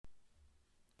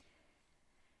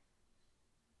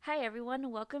Hi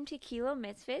everyone, welcome to Kilo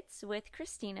Misfits with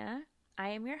Christina. I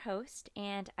am your host,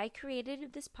 and I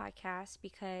created this podcast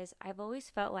because I've always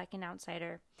felt like an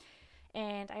outsider,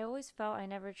 and I always felt I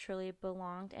never truly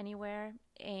belonged anywhere,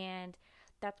 and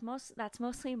that's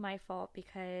mostly my fault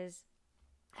because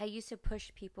I used to push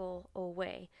people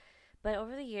away. But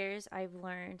over the years, I've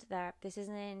learned that this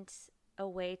isn't a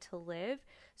way to live.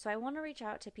 So I want to reach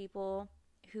out to people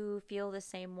who feel the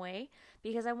same way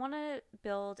because I want to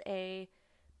build a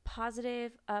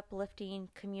positive, uplifting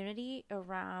community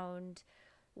around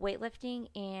weightlifting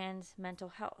and mental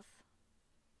health.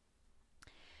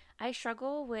 I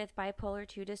struggle with bipolar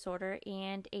 2 disorder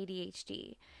and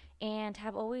ADHD and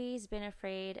have always been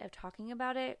afraid of talking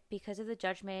about it because of the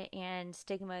judgment and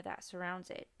stigma that surrounds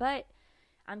it. But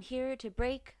I'm here to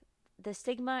break the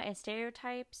stigma and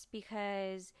stereotypes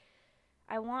because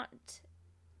I want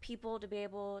people to be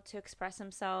able to express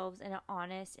themselves in an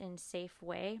honest and safe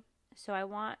way. So I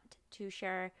want to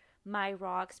share my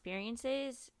raw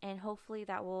experiences, and hopefully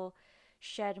that will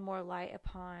shed more light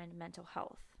upon mental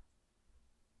health.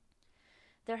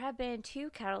 There have been two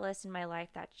catalysts in my life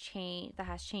that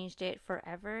has changed it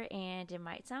forever, and it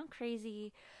might sound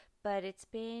crazy, but it's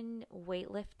been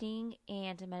weightlifting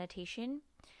and meditation,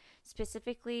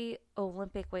 specifically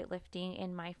Olympic weightlifting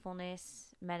and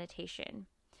mindfulness meditation.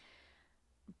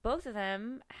 Both of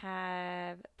them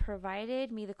have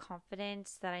provided me the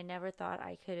confidence that I never thought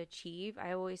I could achieve.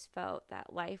 I always felt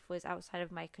that life was outside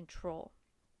of my control.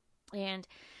 And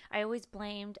I always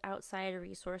blamed outside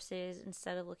resources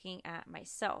instead of looking at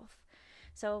myself.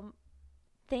 So,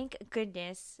 thank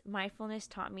goodness, mindfulness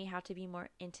taught me how to be more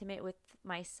intimate with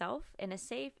myself in a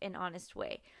safe and honest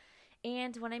way.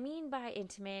 And what I mean by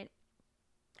intimate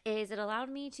is it allowed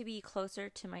me to be closer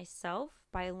to myself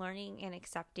by learning and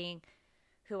accepting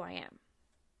who I am.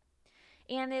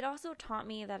 And it also taught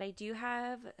me that I do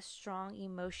have strong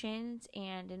emotions,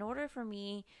 and in order for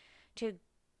me to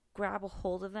grab a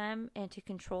hold of them and to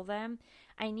control them,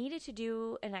 I needed to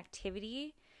do an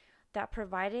activity that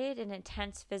provided an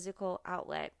intense physical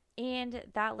outlet. And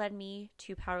that led me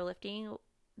to powerlifting,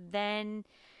 then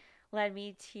led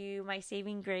me to my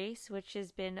saving grace, which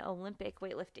has been Olympic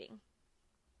weightlifting.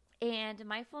 And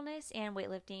mindfulness and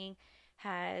weightlifting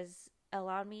has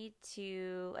allowed me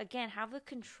to, again, have the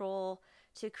control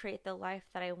to create the life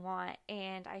that I want.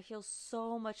 And I feel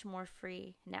so much more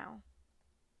free now.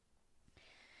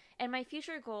 And my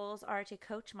future goals are to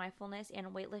coach mindfulness and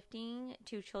weightlifting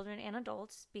to children and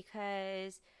adults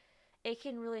because it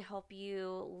can really help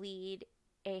you lead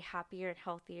a happier and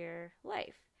healthier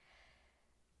life.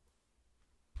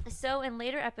 So, in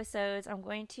later episodes, I'm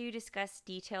going to discuss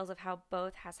details of how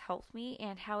both has helped me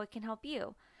and how it can help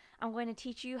you. I'm going to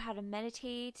teach you how to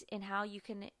meditate and how you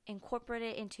can incorporate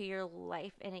it into your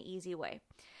life in an easy way.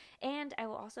 And I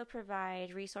will also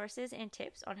provide resources and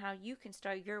tips on how you can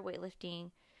start your weightlifting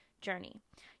journey.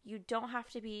 You don't have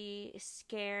to be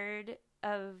scared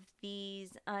of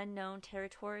these unknown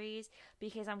territories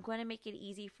because I'm going to make it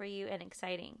easy for you and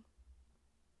exciting.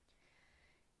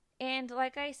 And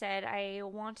like I said, I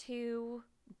want to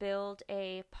build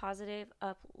a positive,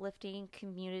 uplifting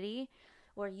community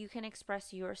where you can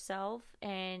express yourself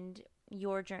and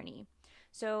your journey.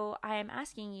 So I am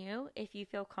asking you if you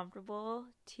feel comfortable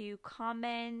to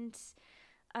comment,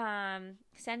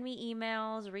 send me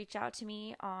emails, reach out to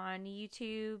me on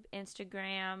YouTube,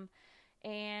 Instagram,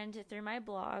 and through my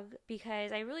blog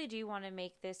because I really do want to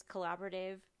make this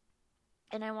collaborative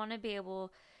and I want to be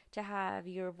able to have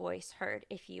your voice heard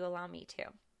if you allow me to.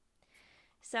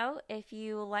 So if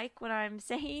you like what I'm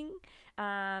saying,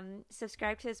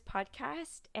 subscribe to this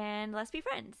podcast and let's be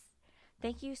friends.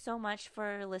 Thank you so much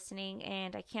for listening,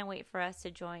 and I can't wait for us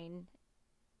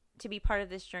to be part of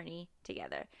this journey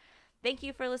together. Thank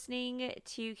you for listening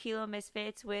to Kilo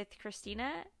Misfits with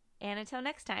Christina, and until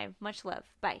next time, much love.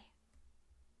 Bye.